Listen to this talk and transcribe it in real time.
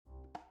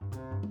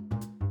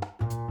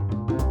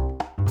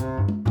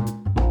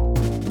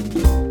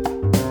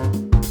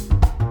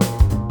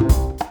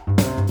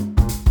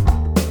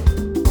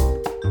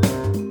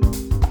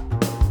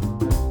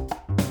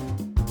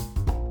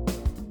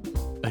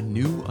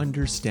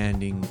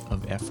understanding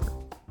of effort.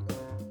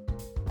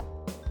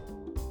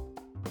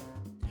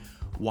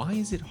 Why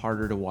is it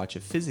harder to watch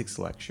a physics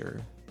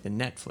lecture than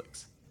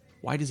Netflix?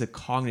 Why does a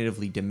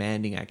cognitively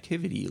demanding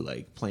activity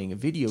like playing a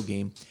video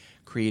game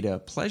create a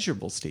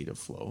pleasurable state of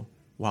flow,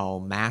 while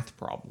math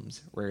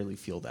problems rarely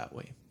feel that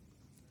way?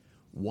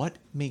 What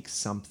makes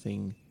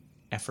something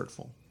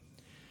effortful?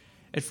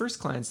 At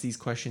first glance, these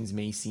questions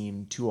may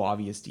seem too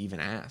obvious to even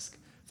ask.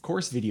 Of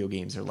course, video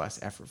games are less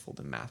effortful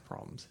than math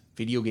problems.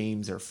 Video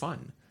games are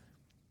fun.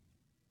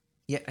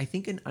 Yet, I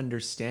think an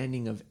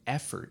understanding of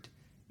effort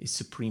is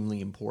supremely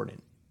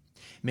important.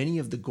 Many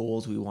of the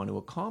goals we want to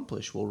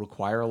accomplish will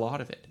require a lot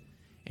of it.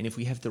 And if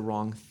we have the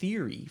wrong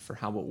theory for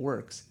how it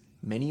works,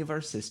 many of our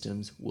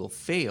systems will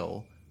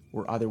fail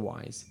or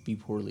otherwise be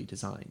poorly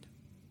designed.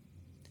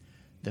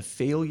 The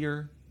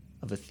failure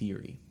of a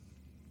theory.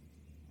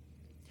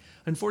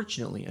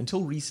 Unfortunately,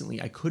 until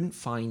recently, I couldn't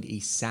find a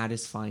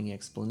satisfying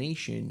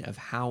explanation of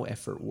how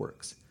effort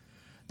works.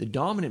 The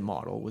dominant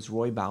model was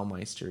Roy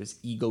Baumeister's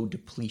ego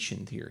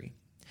depletion theory.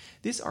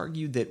 This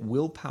argued that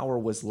willpower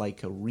was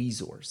like a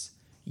resource.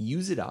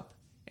 Use it up,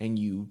 and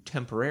you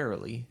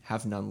temporarily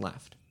have none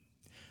left.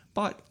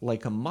 But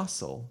like a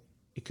muscle,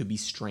 it could be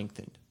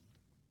strengthened.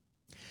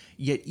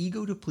 Yet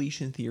ego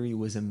depletion theory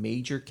was a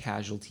major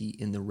casualty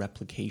in the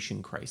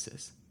replication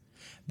crisis.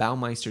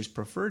 Baumeister's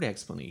preferred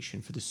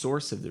explanation for the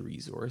source of the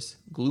resource,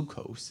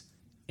 glucose,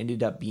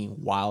 ended up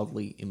being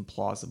wildly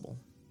implausible.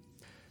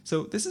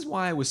 So this is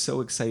why I was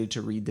so excited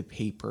to read the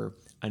paper,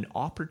 An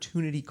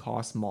Opportunity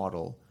Cost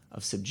Model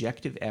of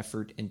Subjective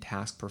Effort and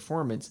Task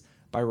Performance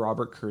by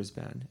Robert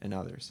Kurzban and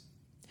others.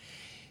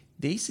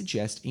 They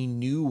suggest a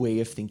new way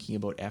of thinking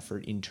about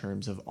effort in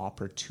terms of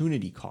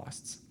opportunity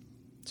costs.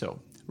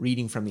 So,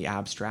 reading from the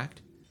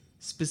abstract,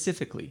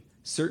 specifically,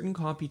 certain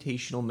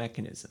computational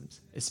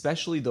mechanisms,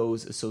 especially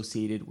those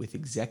associated with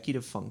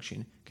executive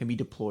function, can be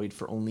deployed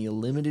for only a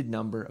limited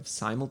number of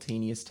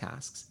simultaneous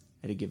tasks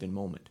at a given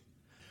moment.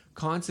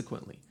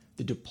 Consequently,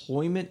 the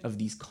deployment of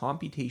these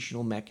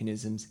computational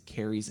mechanisms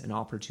carries an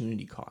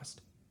opportunity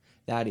cost.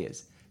 That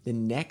is, the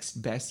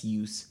next best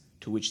use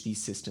to which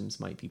these systems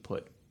might be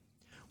put.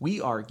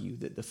 We argue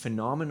that the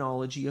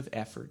phenomenology of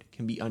effort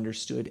can be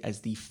understood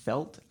as the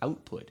felt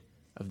output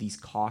of these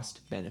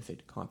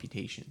cost-benefit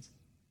computations.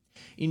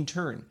 In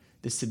turn,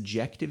 the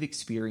subjective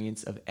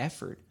experience of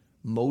effort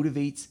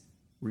motivates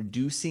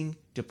reducing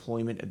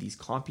deployment of these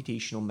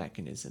computational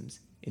mechanisms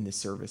in the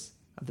service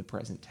of the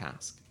present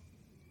task.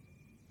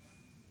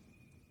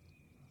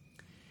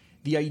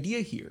 The idea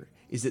here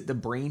is that the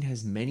brain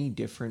has many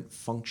different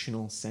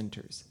functional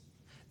centers.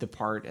 The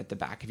part at the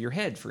back of your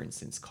head, for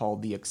instance,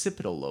 called the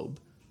occipital lobe,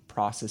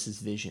 processes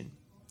vision.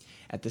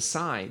 At the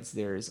sides,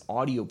 there's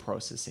audio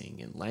processing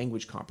and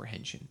language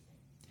comprehension.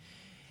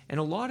 And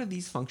a lot of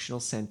these functional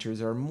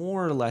centers are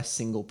more or less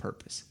single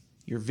purpose.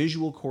 Your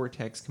visual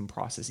cortex can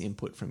process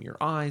input from your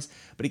eyes,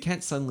 but it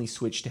can't suddenly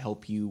switch to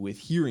help you with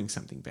hearing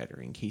something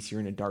better in case you're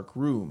in a dark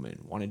room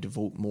and want to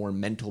devote more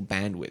mental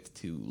bandwidth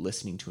to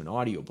listening to an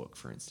audiobook,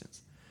 for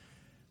instance.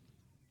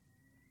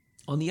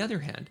 On the other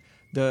hand,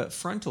 the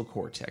frontal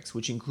cortex,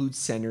 which includes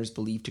centers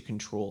believed to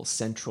control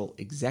central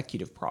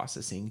executive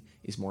processing,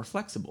 is more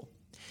flexible.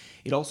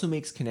 It also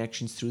makes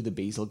connections through the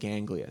basal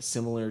ganglia,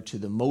 similar to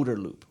the motor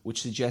loop,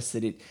 which suggests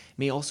that it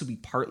may also be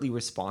partly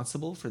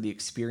responsible for the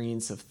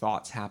experience of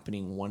thoughts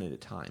happening one at a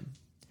time.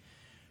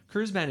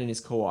 Kurzban and his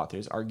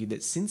co-authors argue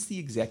that since the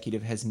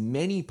executive has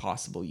many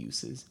possible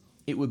uses,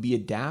 it would be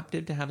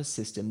adaptive to have a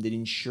system that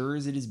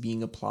ensures it is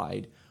being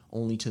applied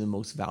only to the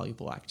most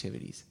valuable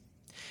activities.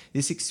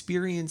 This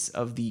experience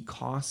of the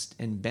cost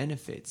and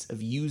benefits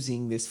of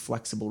using this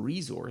flexible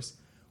resource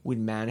would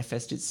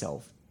manifest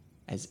itself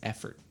as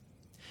effort.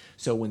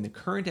 So when the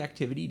current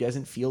activity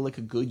doesn't feel like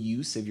a good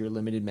use of your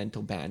limited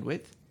mental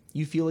bandwidth,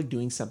 you feel like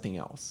doing something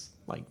else,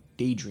 like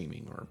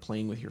daydreaming or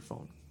playing with your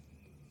phone.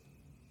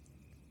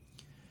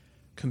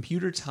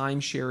 Computer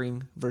time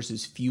sharing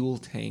versus fuel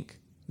tank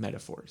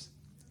metaphors.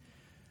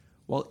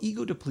 While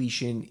ego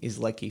depletion is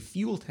like a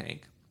fuel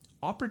tank,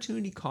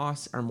 opportunity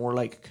costs are more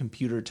like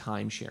computer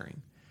time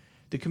sharing.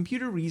 The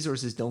computer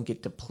resources don't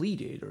get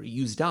depleted or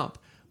used up,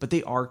 but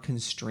they are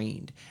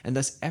constrained, and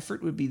thus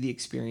effort would be the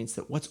experience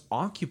that what's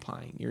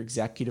occupying your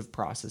executive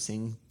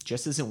processing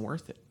just isn't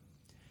worth it.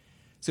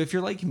 So if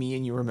you're like me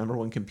and you remember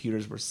when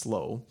computers were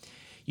slow,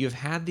 you have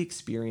had the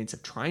experience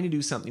of trying to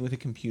do something with a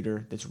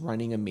computer that's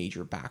running a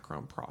major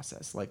background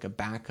process, like a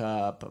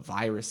backup, a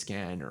virus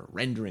scan, or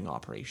rendering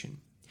operation.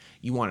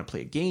 You want to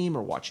play a game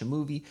or watch a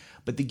movie,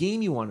 but the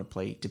game you want to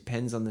play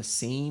depends on the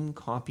same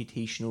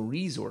computational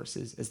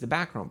resources as the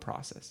background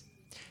process.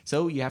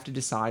 So you have to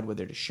decide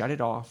whether to shut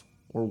it off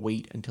or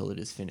wait until it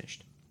is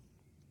finished.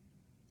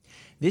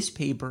 This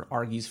paper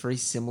argues for a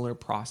similar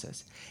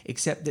process,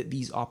 except that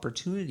these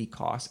opportunity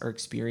costs are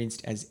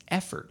experienced as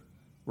effort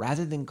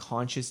rather than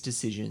conscious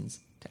decisions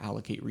to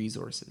allocate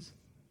resources.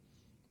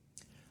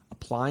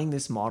 Applying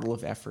this model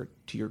of effort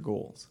to your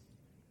goals.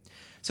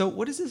 So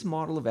what does this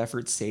model of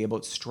effort say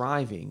about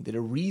striving that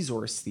a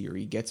resource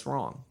theory gets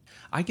wrong?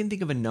 I can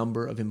think of a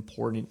number of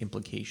important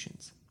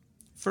implications.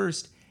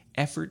 First,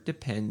 effort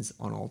depends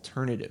on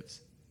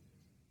alternatives.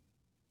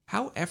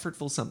 How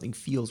effortful something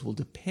feels will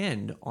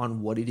depend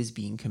on what it is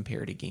being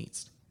compared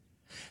against.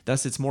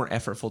 Thus, it's more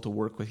effortful to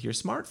work with your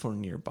smartphone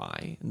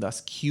nearby, and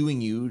thus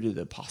cueing you to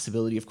the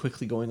possibility of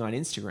quickly going on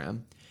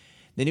Instagram,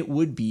 than it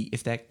would be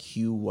if that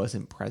cue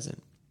wasn't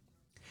present.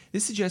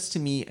 This suggests to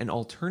me an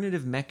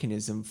alternative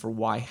mechanism for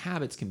why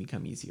habits can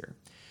become easier.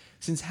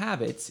 Since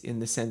habits, in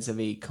the sense of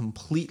a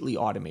completely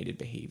automated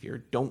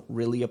behavior, don't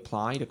really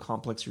apply to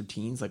complex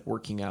routines like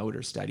working out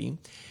or studying,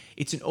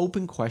 it's an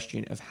open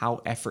question of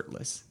how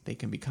effortless they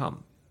can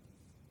become.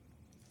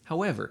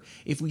 However,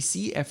 if we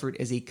see effort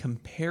as a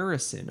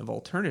comparison of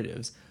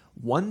alternatives,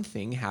 one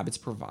thing habits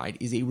provide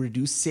is a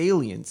reduced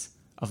salience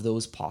of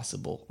those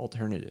possible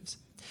alternatives.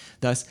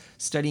 Thus,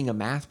 studying a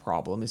math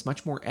problem is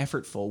much more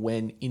effortful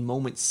when, in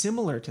moments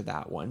similar to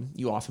that one,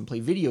 you often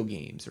play video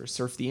games or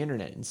surf the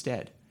internet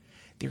instead.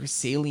 Their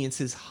salience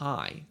is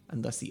high,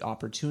 and thus the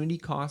opportunity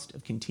cost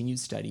of continued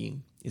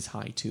studying is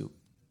high too.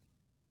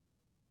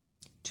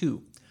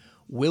 2.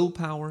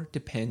 Willpower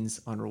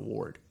depends on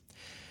reward.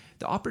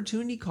 The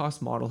opportunity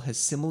cost model has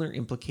similar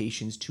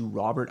implications to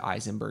Robert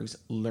Eisenberg's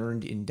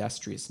learned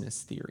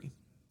industriousness theory.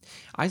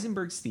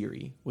 Eisenberg's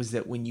theory was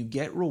that when you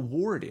get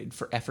rewarded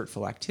for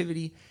effortful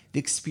activity, the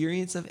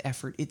experience of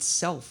effort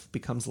itself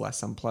becomes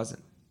less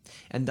unpleasant,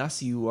 and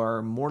thus you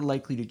are more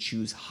likely to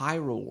choose high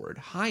reward,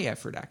 high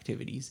effort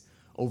activities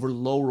over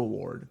low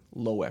reward,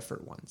 low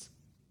effort ones.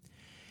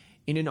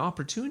 In an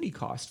opportunity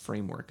cost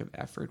framework of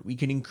effort, we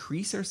can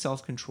increase our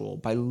self-control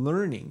by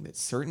learning that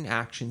certain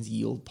actions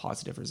yield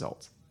positive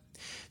results.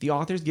 The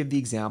authors give the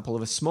example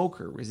of a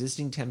smoker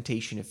resisting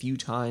temptation a few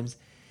times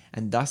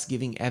and thus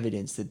giving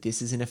evidence that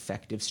this is an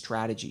effective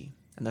strategy,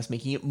 and thus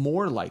making it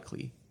more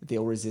likely that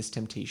they'll resist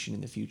temptation in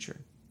the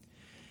future.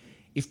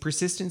 If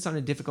persistence on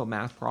a difficult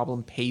math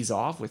problem pays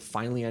off with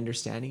finally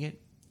understanding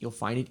it, you'll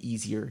find it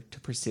easier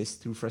to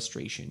persist through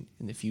frustration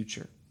in the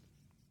future.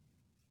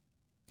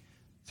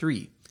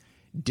 3.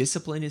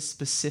 Discipline is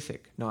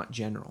specific, not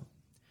general.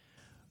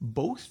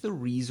 Both the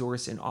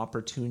resource and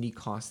opportunity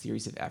cost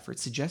theories of effort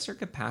suggest our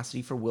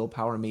capacity for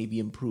willpower may be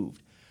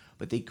improved,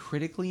 but they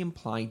critically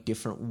imply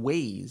different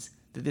ways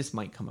that this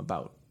might come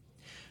about.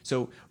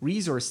 So,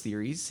 resource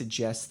theories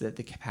suggest that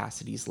the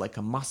capacity is like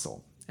a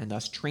muscle, and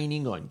thus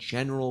training on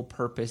general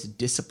purpose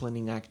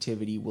disciplining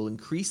activity will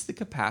increase the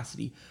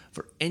capacity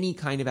for any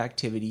kind of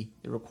activity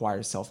that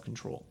requires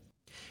self-control.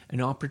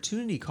 An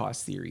opportunity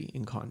cost theory,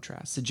 in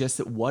contrast, suggests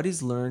that what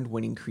is learned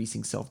when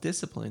increasing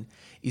self-discipline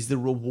is the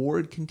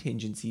reward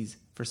contingencies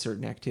for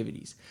certain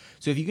activities.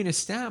 So if you can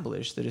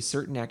establish that a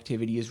certain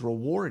activity is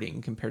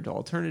rewarding compared to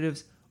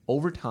alternatives,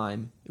 over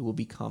time it will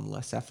become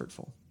less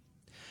effortful.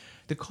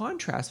 The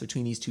contrast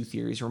between these two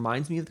theories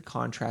reminds me of the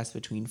contrast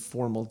between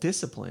formal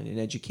discipline in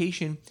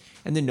education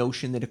and the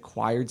notion that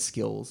acquired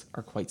skills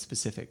are quite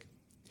specific.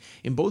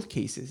 In both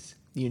cases,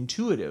 the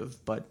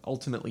intuitive but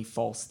ultimately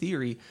false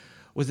theory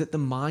was that the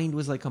mind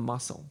was like a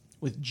muscle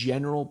with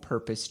general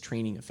purpose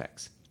training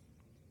effects.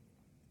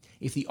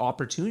 If the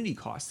opportunity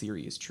cost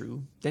theory is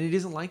true, then it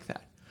isn't like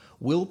that.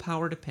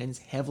 Willpower depends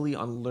heavily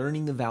on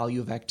learning the value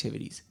of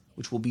activities,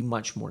 which will be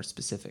much more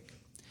specific.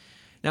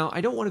 Now,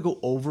 I don't want to go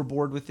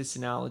overboard with this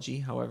analogy,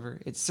 however.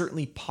 It's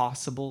certainly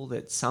possible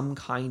that some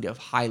kind of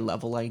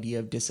high-level idea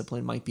of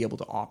discipline might be able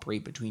to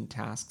operate between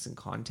tasks and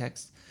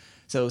contexts.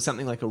 So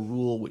something like a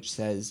rule which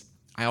says,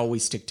 I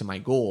always stick to my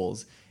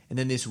goals, and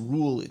then this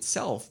rule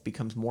itself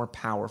becomes more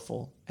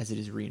powerful as it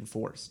is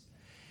reinforced.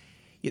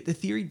 Yet the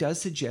theory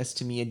does suggest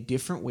to me a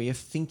different way of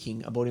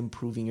thinking about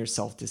improving your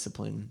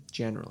self-discipline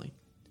generally.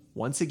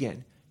 Once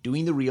again,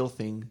 doing the real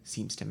thing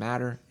seems to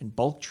matter, and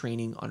bulk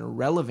training on a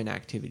relevant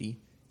activity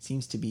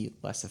seems to be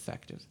less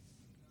effective.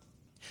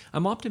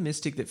 I'm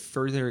optimistic that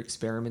further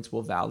experiments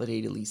will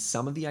validate at least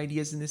some of the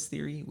ideas in this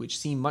theory, which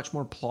seem much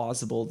more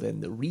plausible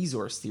than the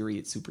resource theory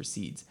it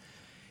supersedes.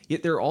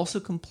 Yet there are also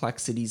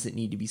complexities that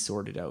need to be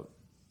sorted out.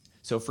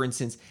 So for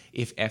instance,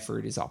 if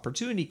effort is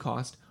opportunity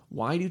cost,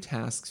 why do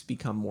tasks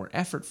become more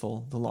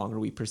effortful the longer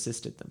we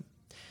persist at them?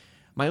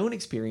 My own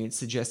experience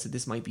suggests that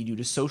this might be due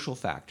to social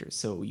factors.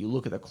 So you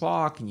look at the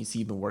clock and you see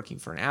you've been working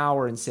for an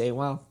hour and say,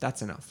 well,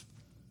 that's enough.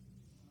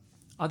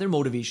 Other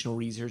motivational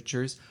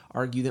researchers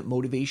argue that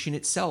motivation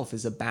itself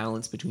is a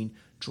balance between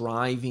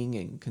driving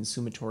and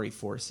consummatory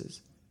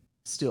forces.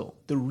 Still,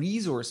 the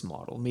resource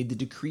model made the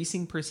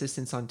decreasing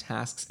persistence on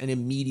tasks an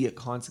immediate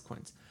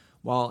consequence,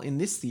 while in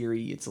this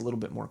theory it's a little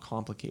bit more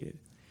complicated.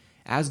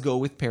 As go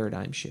with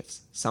paradigm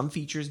shifts, some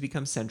features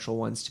become central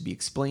ones to be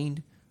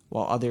explained,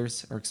 while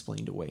others are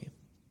explained away.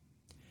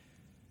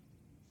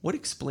 What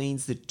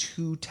explains the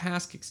 2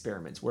 task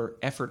experiments where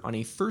effort on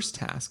a first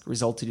task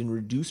resulted in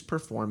reduced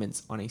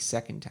performance on a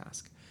second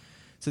task?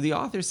 So the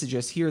authors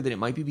suggest here that it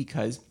might be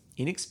because,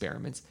 in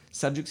experiments,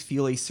 subjects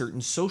feel a certain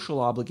social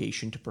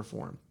obligation to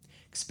perform.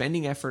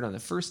 Expending effort on the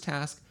first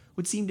task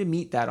would seem to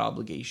meet that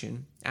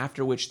obligation,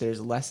 after which there's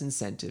less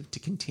incentive to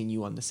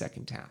continue on the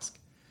second task.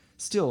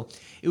 Still,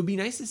 it would be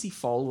nice to see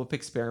follow-up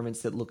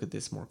experiments that look at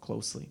this more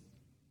closely.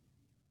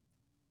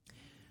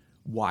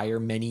 Why are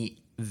many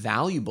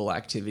valuable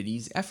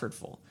activities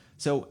effortful?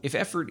 So if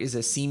effort is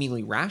a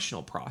seemingly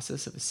rational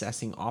process of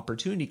assessing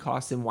opportunity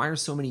costs, then why are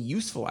so many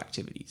useful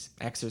activities,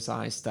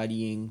 exercise,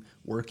 studying,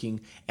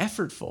 working,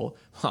 effortful,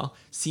 while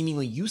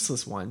seemingly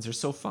useless ones are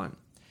so fun?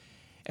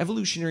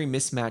 Evolutionary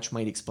mismatch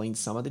might explain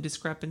some of the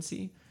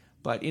discrepancy,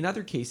 but in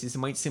other cases, it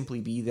might simply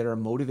be that our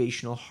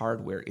motivational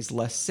hardware is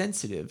less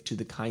sensitive to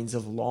the kinds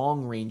of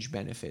long-range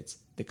benefits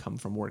that come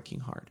from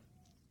working hard.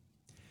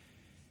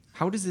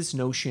 How does this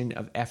notion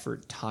of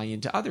effort tie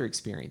into other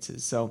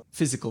experiences? So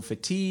physical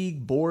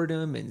fatigue,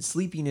 boredom, and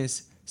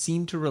sleepiness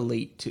seem to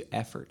relate to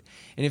effort.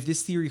 And if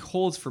this theory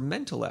holds for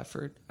mental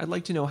effort, I'd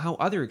like to know how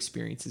other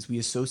experiences we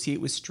associate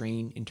with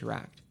strain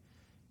interact.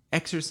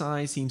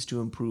 Exercise seems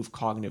to improve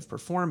cognitive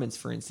performance,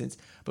 for instance,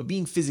 but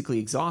being physically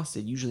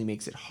exhausted usually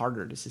makes it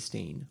harder to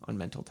sustain on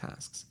mental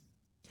tasks.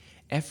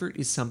 Effort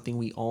is something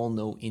we all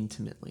know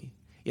intimately,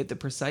 yet the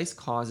precise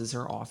causes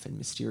are often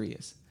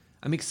mysterious.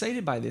 I'm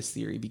excited by this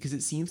theory because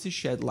it seems to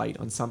shed light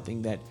on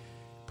something that,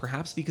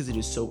 perhaps because it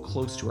is so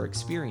close to our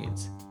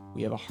experience,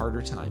 we have a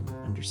harder time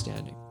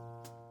understanding.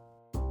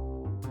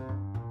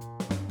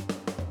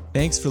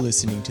 Thanks for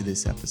listening to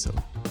this episode.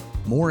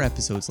 More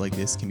episodes like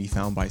this can be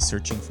found by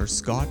searching for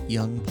Scott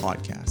Young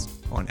Podcast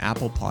on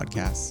Apple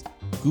Podcasts,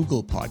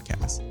 Google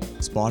Podcasts,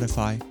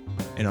 Spotify,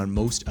 and on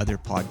most other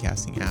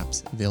podcasting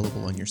apps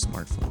available on your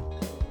smartphone.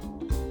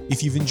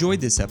 If you've enjoyed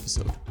this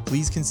episode,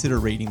 please consider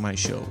rating my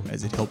show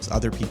as it helps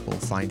other people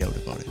find out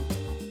about it.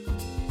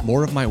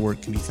 More of my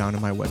work can be found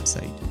on my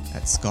website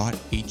at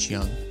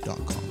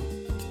scotthyung.com.